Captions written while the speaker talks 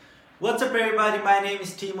What's up everybody, my name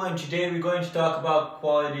is Timo and today we're going to talk about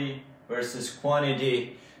quality versus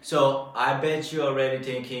quantity. So I bet you're already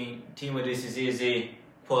thinking, Timo, this is easy,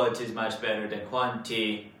 quality is much better than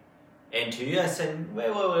quantity. And to you I said,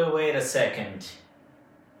 wait a second.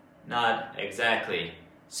 Not exactly.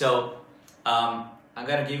 So I'm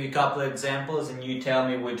gonna give you a couple of examples and you tell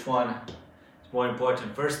me which one is more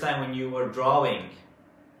important. First time when you were drawing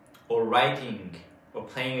or writing or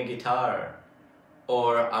playing a guitar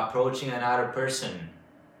or approaching another person,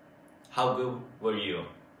 how good were you?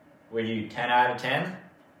 Were you 10 out of 10?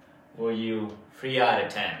 Were you 3 out of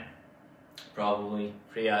 10? Probably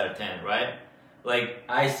 3 out of 10, right? Like,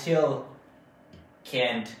 I still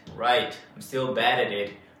can't write. I'm still bad at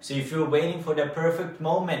it. So if you're waiting for the perfect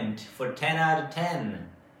moment for 10 out of 10,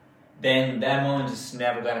 then that moment is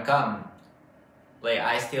never gonna come. Like,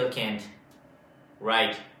 I still can't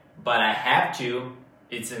write, but I have to.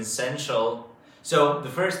 It's essential. So the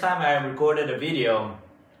first time I recorded a video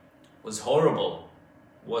was horrible.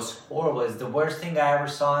 It's the worst thing I ever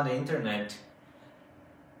saw on the internet.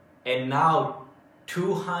 And now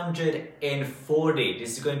 240,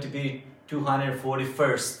 this is going to be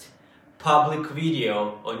 241st public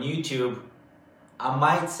video on YouTube. I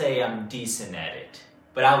might say I'm decent at it,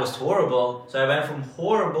 but I was horrible. So I went from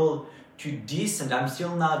horrible to decent. I'm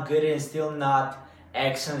still not good and still not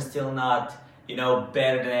excellent, still not,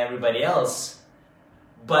 better than everybody else.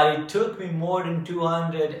 But it took me more than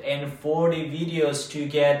 240 videos to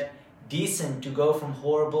get decent, to go from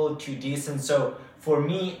horrible to decent. So for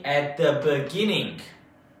me at the beginning,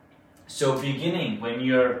 when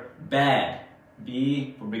you're bad,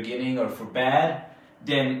 B for beginning or for bad,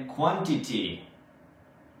 then quantity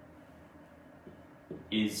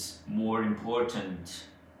is more important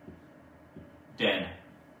than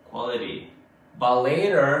quality. But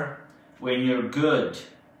later, when you're good,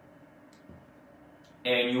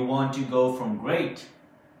 and you want to go from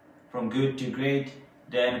good to great,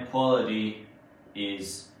 then quality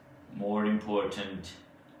is more important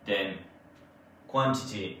than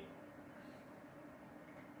quantity.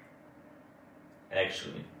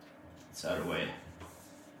 Actually, it's the other way.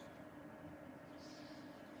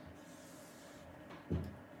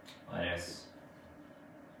 Yes.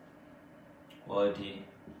 Quality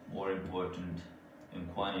more important than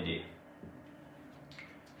quantity.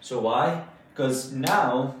 So why? Because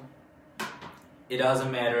now it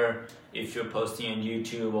doesn't matter if you're posting on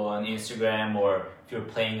YouTube or on Instagram or if you're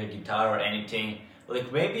playing a guitar or anything.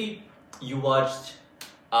 Like maybe you watched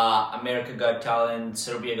America Got Talent,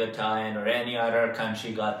 Serbia Got Talent, or any other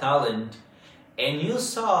country got talent, and you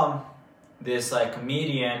saw this like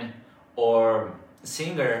comedian or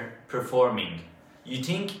singer performing. You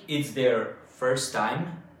think it's their first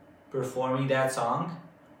time performing that song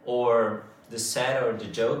or the set or the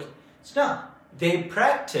joke? It's not. They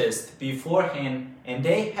practiced beforehand and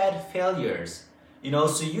they had failures.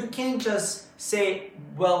 So you can't just say,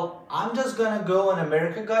 well, I'm just gonna go on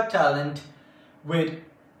America Got Talent with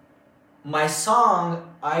my song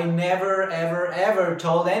I never ever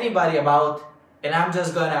told anybody about, and I'm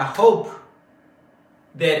just gonna hope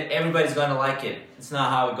that everybody's gonna like it. It's not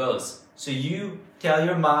how it goes. So you tell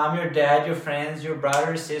your mom, your dad, your friends, your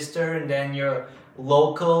brother, sister, and then your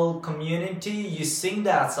local community, you sing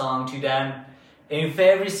that song to them, and if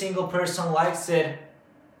every single person likes it,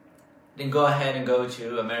 then go ahead and go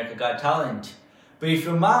to America Got Talent. But if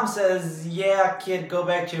your mom says, yeah kid, go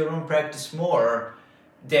back to your room, practice more,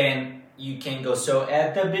 then you can go. So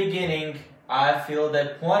at the beginning, I feel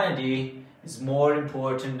that quantity is more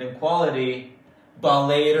important than quality, but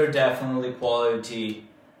later definitely quality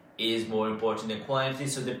is more important than quantity.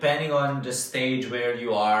 So depending on the stage where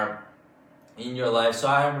you are in your life. So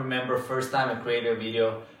I remember first time I created a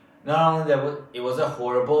video, not only that it was a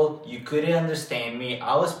horrible, you couldn't understand me,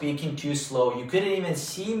 I was speaking too slow, you couldn't even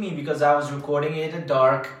see me because I was recording it in the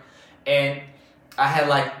dark, and I had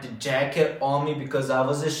like the jacket on me because I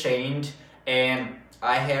was ashamed, and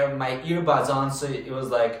I had my earbuds on, so it was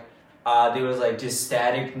like there was like this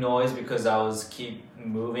static noise because I was keep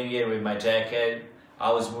moving it with my jacket.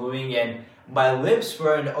 I was moving and my lips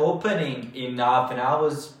weren't opening enough, and I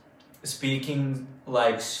was speaking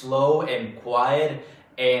like slow and quiet,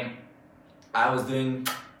 and I was doing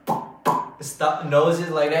stuff, noises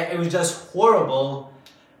like that. It was just horrible,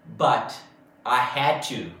 but I had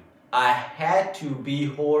to be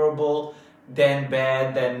horrible, then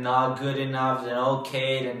bad, then not good enough, then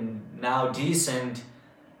okay, then now decent,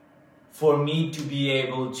 for me to be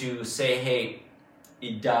able to say, hey,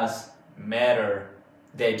 it does matter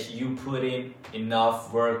that you put in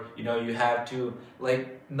enough work. You have to,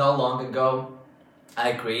 like, not long ago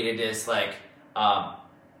I created this, like,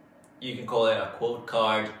 you can call it a quote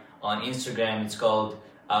card on Instagram. It's called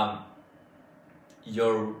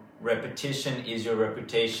Your Repetition is Your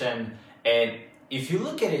Reputation. And if you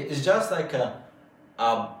look at it, it's just like a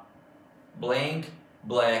blank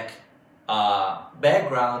black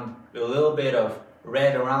background with a little bit of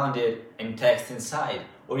red around it and text inside.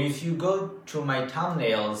 Or if you go to my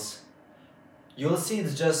thumbnails, you'll see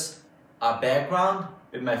it's just a background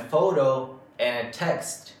with my photo and a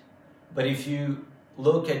text. But if you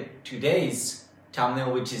look at today's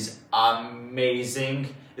thumbnail, which is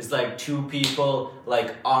amazing, it's like two people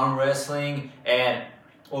like arm wrestling, and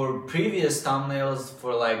or previous thumbnails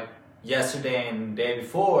for like yesterday and the day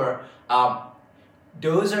before,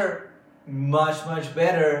 those are much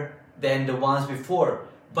better than the ones before.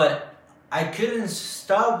 But I couldn't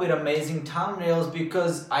start with amazing thumbnails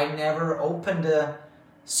because I never opened the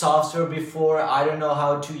software before. I don't know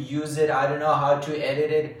how to use it. I don't know how to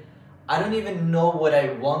edit it. I don't even know what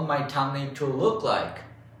I want my thumbnail to look like.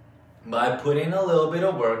 But I put in a little bit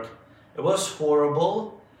of work. It was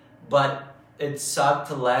horrible, but it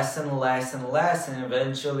sucked less and less and less, and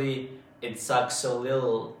eventually it sucked so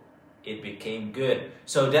little it became good.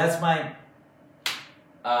 So that's my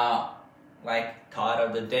thought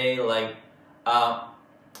of the day. I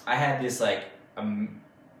had this a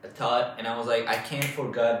thought, and I was like, I can't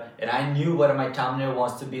forget, and I knew what my thumbnail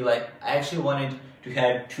wants to be like. I actually wanted to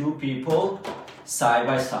have two people side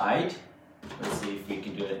by side. Let's see if we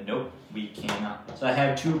can do it. Nope, we cannot. So I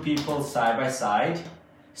have two people side by side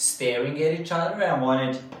staring at each other. I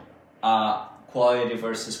wanted quality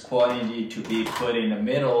versus quantity to be put in the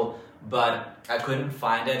middle, but I couldn't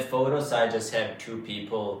find that photo, so I just have two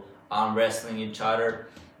people arm wrestling each other,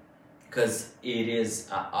 because it is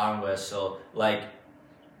an arm wrestle. Like,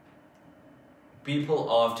 people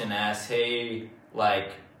often ask, hey,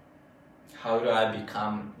 like, how do I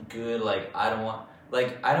become good? I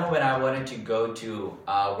know when I wanted to go to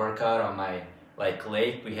work out on my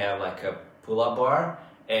lake, we have a pull-up bar,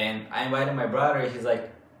 and I invited my brother. He's like,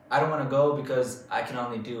 I don't want to go because I can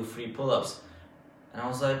only do 3 pull-ups. And I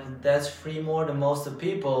was like, that's 3 more than most of the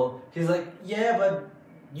people. He's like, yeah, but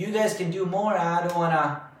you guys can do more. I don't want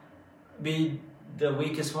to be the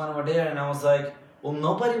weakest one over there. And I was like, well,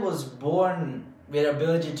 nobody was born with the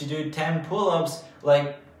ability to do 10 pull-ups.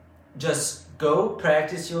 Just go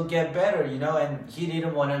practice, you'll get better, And he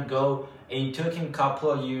didn't want to go, and it took him a couple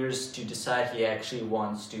of years to decide he actually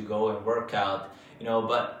wants to go and work out,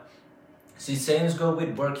 But see, same as go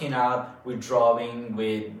with working out, with drawing,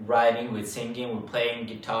 with writing, with singing, with playing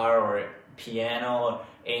guitar or piano or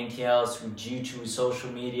anything else, with YouTube, social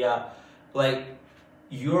media.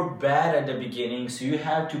 You're bad at the beginning, so you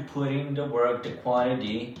have to put in the work, the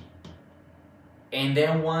quantity, and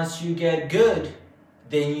then once you get good,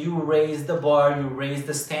 then you raise the bar, you raise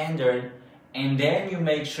the standard, and then you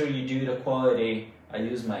make sure you do the quality.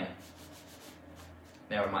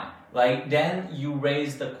 Never mind. Then you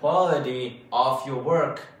raise the quality of your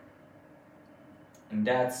work. And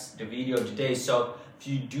that's the video today. So if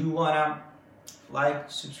you do wanna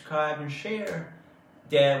subscribe, and share,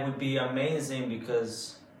 that would be amazing,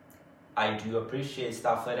 because I do appreciate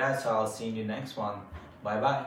stuff like that. So I'll see you in the next one. Bye bye.